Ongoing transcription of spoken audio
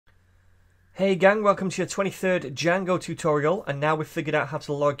Hey gang, welcome to your 23rd Django tutorial, and now we've figured out how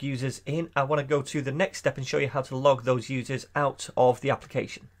to log users in. I want to go to the next step and show you how to log those users out of the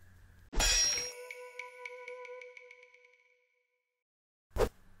application.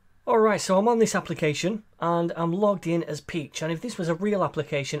 Alright, so I'm on this application and I'm logged in as Peach, and if this was a real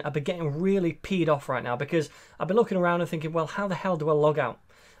application I'd be getting really peed off right now because I've been looking around and thinking, well, how the hell do I log out?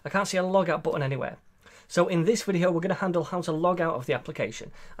 I can't see a log out button anywhere. So in this video we're going to handle how to log out of the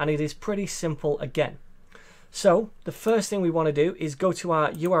application, and it is pretty simple again. So the first thing we want to do is go to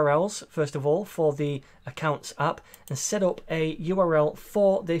our URLs first of all for the accounts app and set up a URL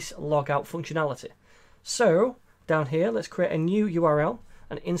for this logout functionality. So down here let's create a new URL,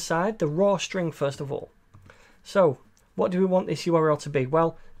 and inside the raw string first of all. So what do we want this URL to be?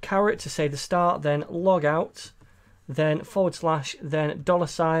 Well, caret to say the start, then logout, then /, then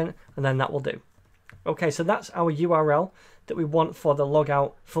 $, and then that will do. Okay, so that's our URL that we want for the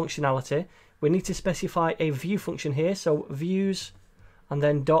logout functionality. We need to specify a view function here, so views and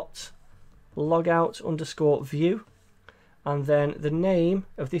then dot logout underscore view, and then the name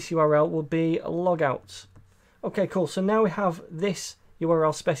of this URL will be logout. Okay, cool. So now we have this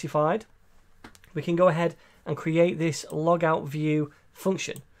URL specified. We can go ahead and create this logout view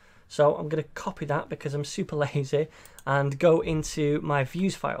function. So I'm going to copy that because I'm super lazy and go into my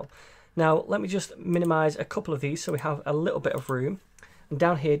views file. Now let me just minimize a couple of these so we have a little bit of room, and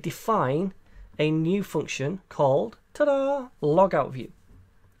down here define a new function called ta-da, logout view.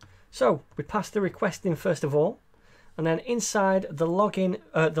 So we pass the request in first of all, and then inside the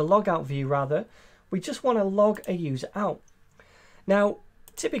logout view rather, we just want to log a user out. Now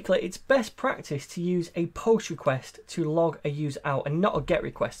typically it's best practice to use a post request to log a user out and not a get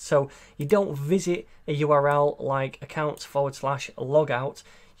request. So you don't visit a URL like accounts / logout.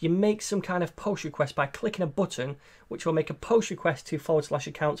 You make some kind of post request by clicking a button which will make a post request to /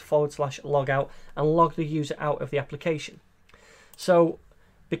 accounts / logout and log the user out of the application. So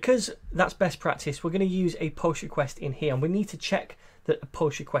because that's best practice, we're going to use a post request in here, and we need to check that a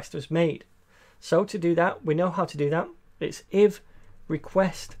post request was made. So to do that, we know how to do that. It's if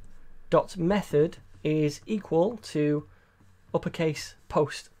request.method is equal to uppercase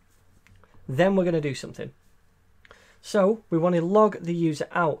post. Then we're going to do something. So we want to log the user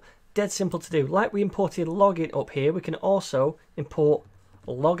out. Dead simple to do. Like we imported login up here, we can also import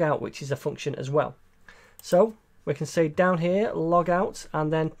logout, which is a function as well. So we can say down here logout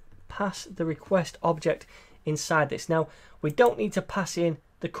and then pass the request object inside this. Now we don't need to pass in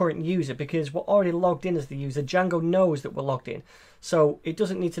the current user because we're already logged in as the user. Django knows that we're logged in, so it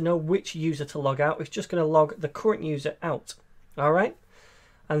doesn't need to know which user to log out. It's just going to log the current user out. All right.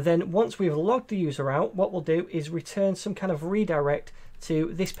 And then once we've logged the user out, what we'll do is return some kind of redirect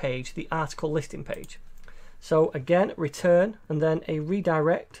to this page, the article listing page. So again, return and then a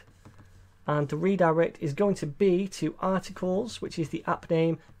redirect, and the redirect is going to be to articles, which is the app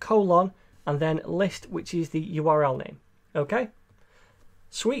name, colon, and then list, which is the URL name. Okay,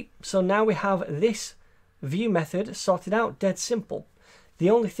 sweet. So now we have this view method sorted out. Dead simple. The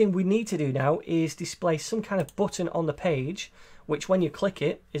only thing we need to do now is display some kind of button on the page, which when you click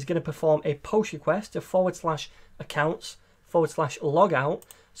it is going to perform a post request to / accounts / logout,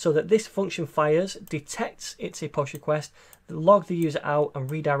 so that this function fires, detects it's a post request, log the user out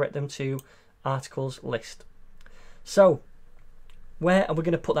and redirect them to articles list. So where are we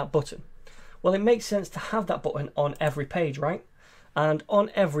going to put that button? Well, it makes sense to have that button on every page, right? And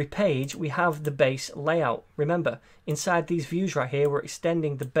on every page we have the base layout. Remember, inside these views right here, we're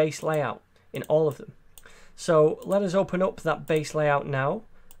extending the base layout in all of them. So let us open up that base layout now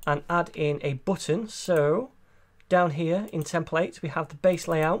and add in a button. So down here in templates we have the base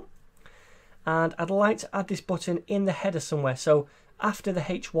layout, and I'd like to add this button in the header somewhere. So after the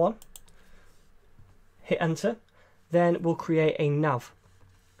H1, hit enter, then we'll create a nav.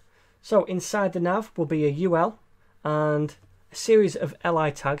 So inside the nav will be a UL and a series of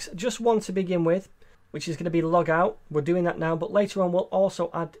li tags, just one to begin with, which is going to be logout. We're doing that now, but later on we'll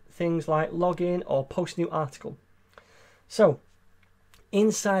also add things like login or post new article. So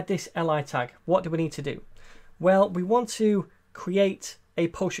inside this li tag, what do we need to do? Well, we want to create a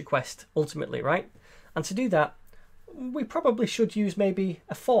post request ultimately, right? And to do that, we probably should use maybe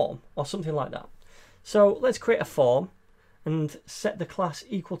a form or something like that. So let's create a form and set the class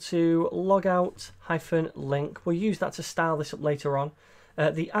equal to logout-link. We'll use that to style this up later on.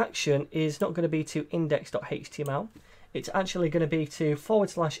 The action is not going to be to index.html. It's actually going to be to /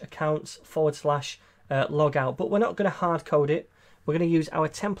 accounts / logout, but we're not going to hard code it. We're going to use our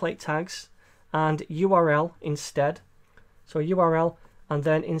template tags and URL instead. So URL, and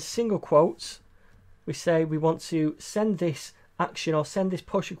then in single quotes we say we want to send this action or send this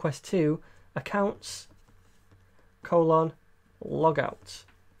push request to accounts colon logout.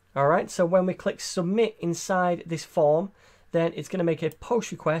 All right, so when we click submit inside this form, then it's going to make a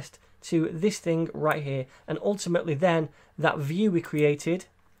post request to this thing right here, and ultimately then that view we created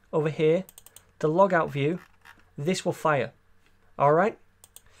over here, the logout view, this will fire. All right,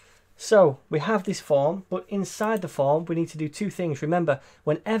 so we have this form, but inside the form we need to do two things. Remember,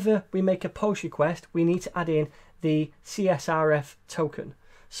 whenever we make a post request, we need to add in the CSRF token.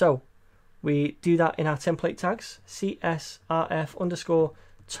 So we do that in our template tags, CSRF underscore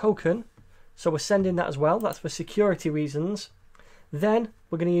token. So we're sending that as well. That's for security reasons. Then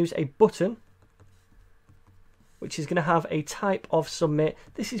we're going to use a button, which is going to have a type of submit.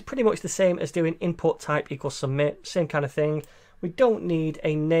 This is pretty much the same as doing input type equals submit, same kind of thing. We don't need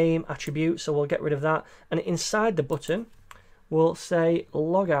a name attribute, so we'll get rid of that. And inside the button, we'll say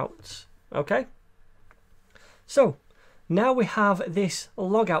logout. Okay. So now we have this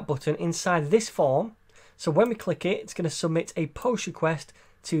logout button inside this form. So when we click it, it's going to submit a post request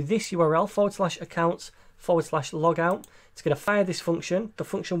to this URL /accounts/logout. It's going to fire this function. The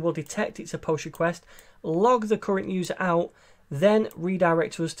function will detect it's a post request, log the current user out, then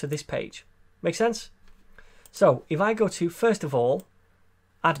redirect us to this page. Make sense? So if I go to, first of all,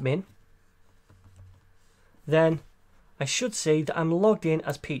 admin, then I should see that I'm logged in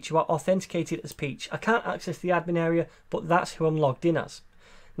as Peach. You are authenticated as Peach. I can't access the admin area, but that's who I'm logged in as.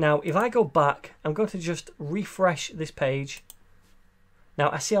 Now, if I go back, I'm going to just refresh this page. Now,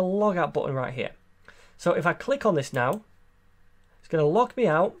 I see a logout button right here. So if I click on this now, it's going to log me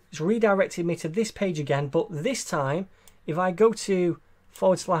out. It's redirected me to this page again, but this time, if I go to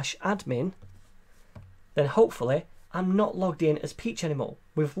 /admin, then hopefully I'm not logged in as Peach anymore.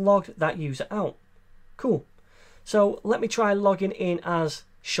 We've logged that user out. Cool. So let me try logging in as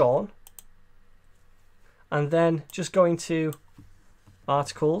Sean, and then just going to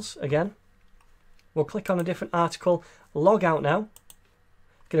articles again. We'll click on a different article, log out now.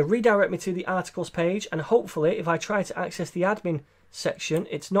 Going to redirect me to the articles page, and hopefully if I try to access the admin section,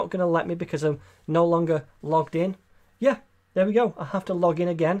 it's not going to let me because I'm no longer logged in. Yeah, there we go. I have to log in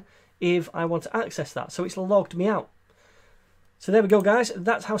again if I want to access that. So it's logged me out. So there we go, guys.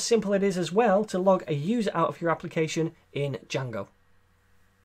 That's how simple it is as well to log a user out of your application in Django.